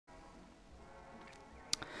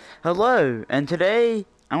Hello, and today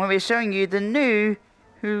I'm going to be showing you the new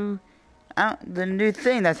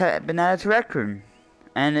thing that's been added to Rec Room,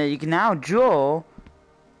 and you can now draw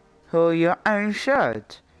your own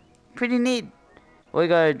shirt. Pretty neat. All you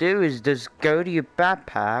gotta do is just go to your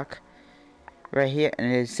backpack right here,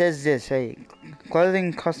 and it says this: "Hey,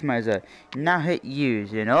 clothing customizer." Now hit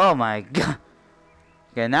use, and oh my god.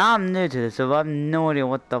 Okay, now I'm new to this, so I have no idea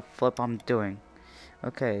what the flip I'm doing.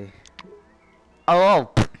 Okay.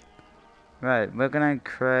 Oh. Right, we're gonna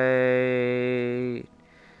create.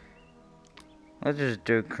 Let's just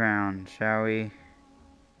do crown, shall we?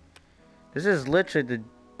 This is literally the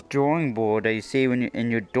drawing board that you see when you're in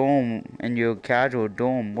your dorm, in your casual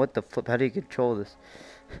dorm. What the flip? How do you control this?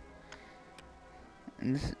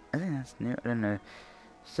 And this, I think that's new. I don't know.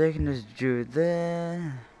 So you can just do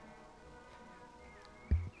there,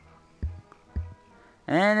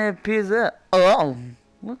 and it appears there. Oh,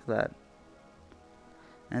 look at that.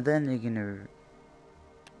 And then you can.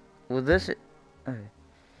 Well, this. Okay.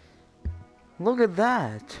 Look at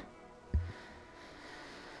that.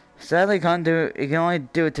 Sadly, can't do it. You can only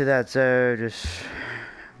do it to that. So just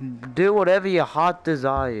do whatever your heart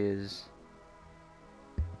desires.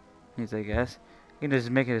 Yes, I guess. You can just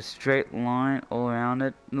make it a straight line all around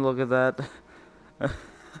it. Look at that.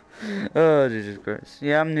 Oh, Jesus Christ.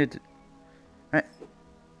 Yeah, I'm new to. Right.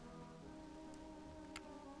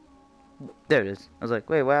 There it is. I was like,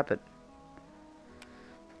 wait, what happened?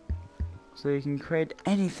 So you can create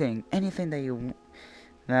anything that you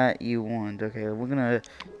want. Okay, we're gonna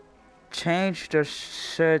change the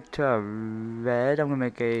shirt to red. I'm gonna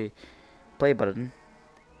make a play button.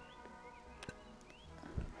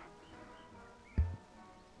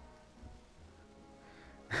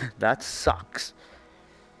 That sucks.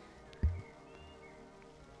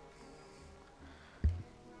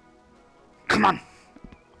 Come on!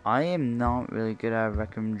 I am not really good at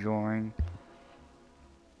Rec Room drawing.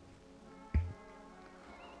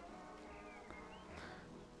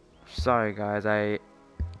 Sorry guys, that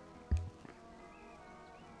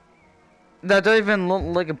doesn't even look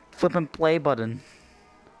like a flippin' play button.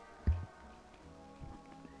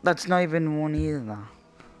 That's not even one either.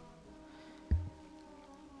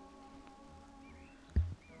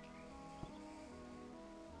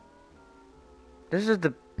 This is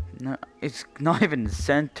the... No, it's not even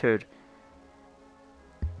centered.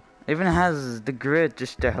 It even has the grid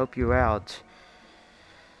just to help you out.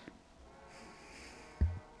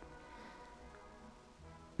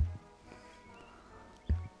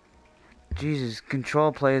 Jesus,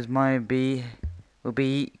 controller might be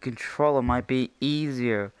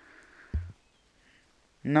easier.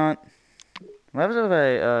 Not... What happens if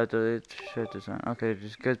I delete shirt design? Okay, it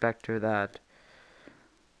just goes back to that.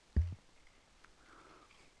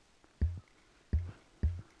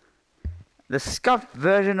 The scuffed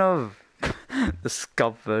version of the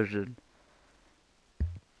scuffed version.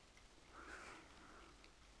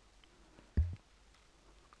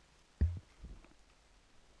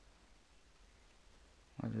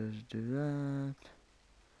 I'll just do that.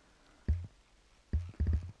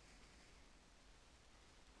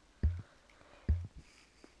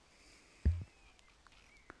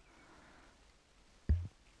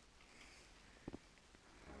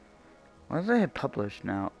 Why does it hit publish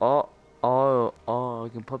now? Oh, I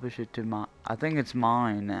can publish it to my... I think it's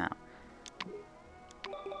mine now.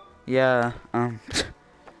 Yeah,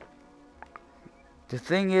 the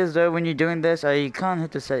thing is though, when you're doing this, you can't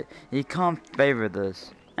hit the say... You can't favorite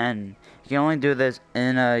this. And you can only do this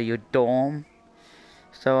in, your dorm.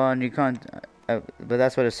 So, you can't... but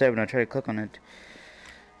that's what it said when I tried to click on it.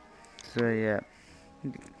 So, yeah.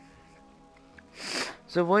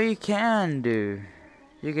 So, what you can do...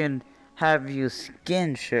 You can have your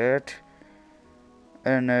skin shirt...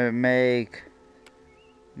 And make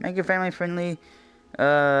it family friendly.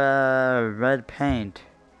 Red paint.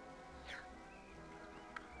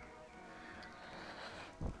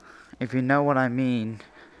 If you know what I mean.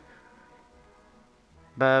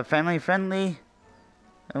 But family friendly,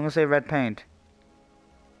 I'm gonna say red paint.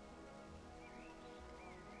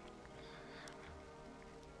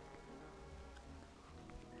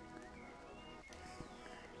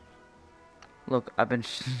 Look, I've been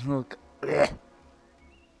look.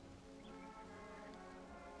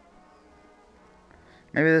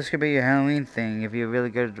 Maybe this could be your Halloween thing if you're really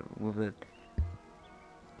good with it.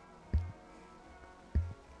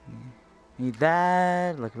 Need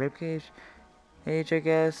that, like ribcage, I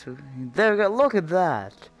guess. There we go. Look at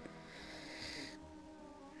that.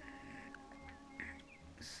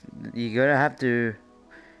 You're gonna have to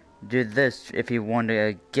do this if you want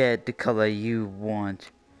to get the color you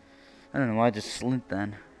want. I don't know why I just slint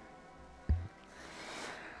then.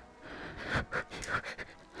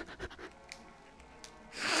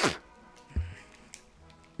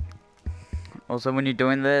 Also, when you're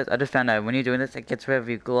doing this, I just found out when you're doing this, it gets rid of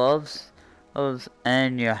your gloves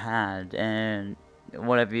and your hand and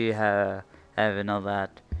whatever you have and all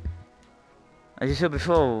that. As you said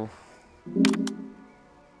before,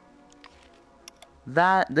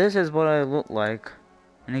 this is what I look like,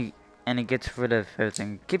 and it gets rid of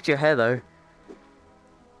everything. Keeps your hair though.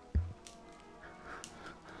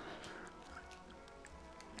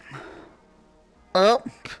 Oh,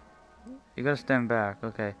 you gotta stand back.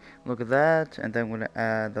 Okay, look at that, and then we're gonna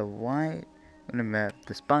add the white. I'm gonna map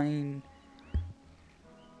the spine.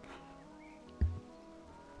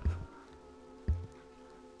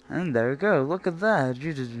 And there we go. Look at that.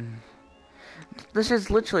 This is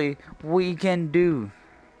literally what you can do.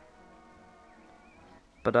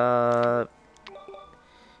 But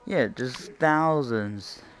yeah, just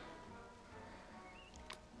thousands.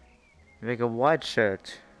 Make a white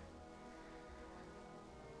shirt.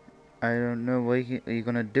 I don't know what you're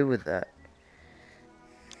gonna do with that.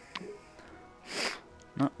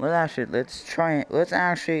 No, let's try it. Let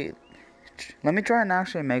me try and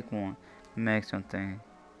actually make one. Make something.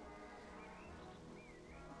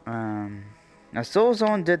 I saw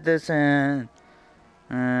someone did this and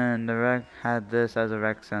the rec had this as a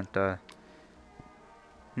rec center.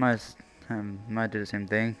 Might do the same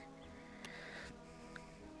thing.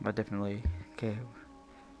 But definitely, okay.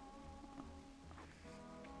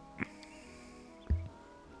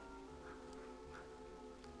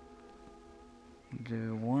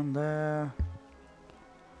 Do one there.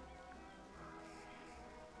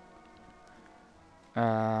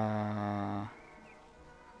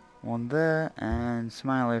 One there, and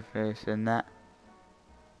smiley face, and that.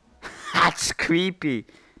 That's creepy.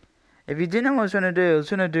 If you didn't know what I was gonna do, I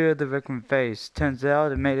was gonna do the Rickman face. Turns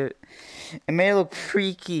out it made it look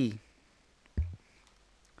freaky.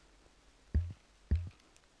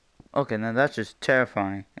 Okay, now that's just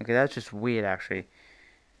terrifying. Okay, that's just weird, actually.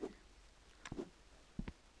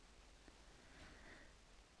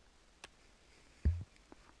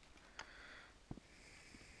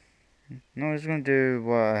 No, I'm just gonna do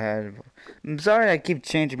what I had. I'm sorry I keep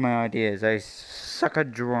changing my ideas. I suck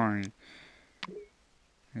at drawing.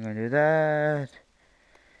 I'm gonna do that.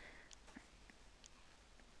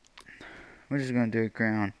 We're just gonna do a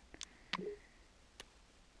ground.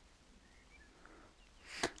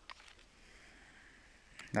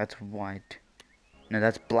 That's white. No,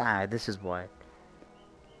 that's black. This is white.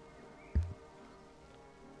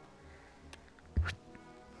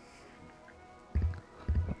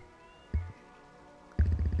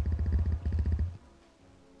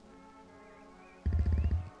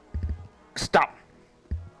 Stop!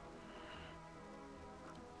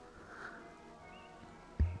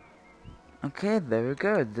 Okay, there we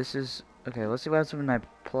go. This is... Okay, let's see what happens when I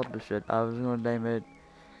publish it. I was gonna name it...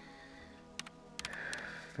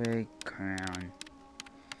 Fake crown.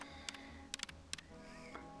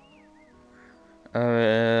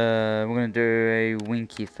 We're gonna do a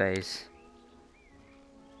winky face.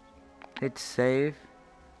 Hit save.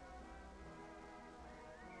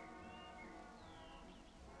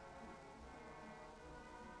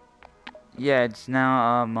 Yeah, it's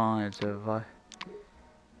now mine, so if I...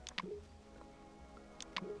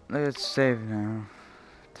 Let's save now.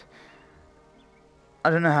 I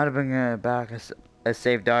don't know how to bring it back as a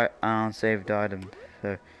saved item.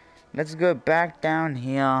 So let's go back down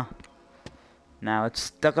here. Now it's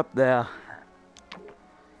stuck up there.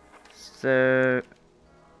 So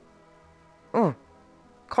oh,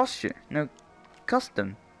 costume, no,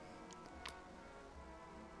 custom.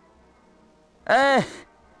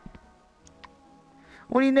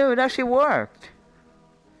 What do you know? It actually worked.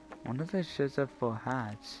 I wonder if it shows up for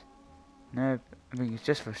hats. No, I mean it's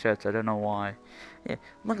just for shirts. I don't know why. Yeah,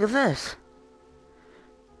 look at this.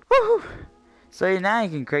 Woohoo! So now you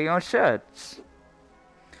can create your own shirts.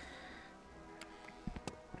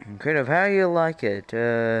 Creative how you like it.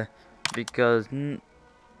 Because you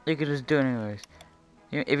can just do it anyways.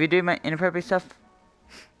 If you do inappropriate stuff,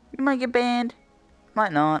 you might get banned.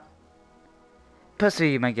 Might not.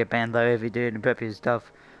 Personally, you might get banned though if you do inappropriate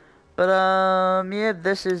stuff. But yeah,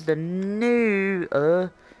 this is the new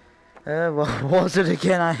what was it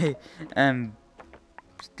again? I am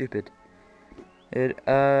stupid.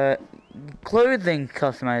 Clothing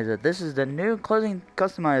customizer. This is the new clothing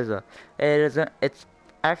customizer. It's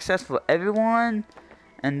access for everyone,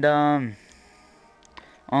 and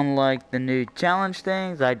unlike the new challenge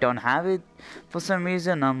things, I don't have it for some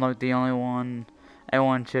reason. I'm like the only one.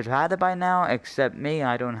 Everyone should have had it by now, except me.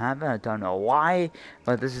 I don't have it. I don't know why,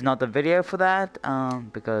 but this is not the video for that.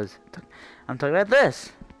 Because I'm talking about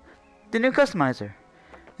this, the new customizer.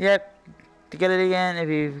 Yep. To get it again, if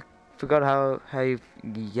you forgot how you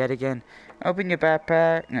yet again. Open your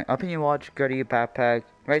backpack. No, open your watch. Go to your backpack.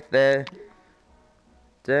 Right there.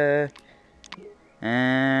 There.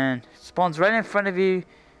 And spawns right in front of you.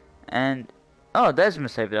 And oh, there's my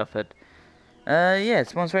saved outfit. Yeah, it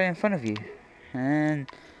spawns right in front of you. And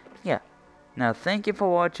yeah. Now thank you for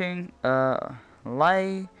watching.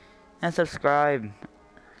 Like and subscribe,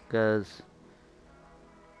 cause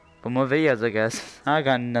for more videos, I guess. I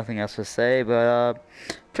got nothing else to say, but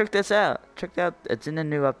check this out. Check out. It's in the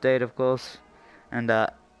new update, of course. And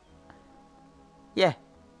yeah.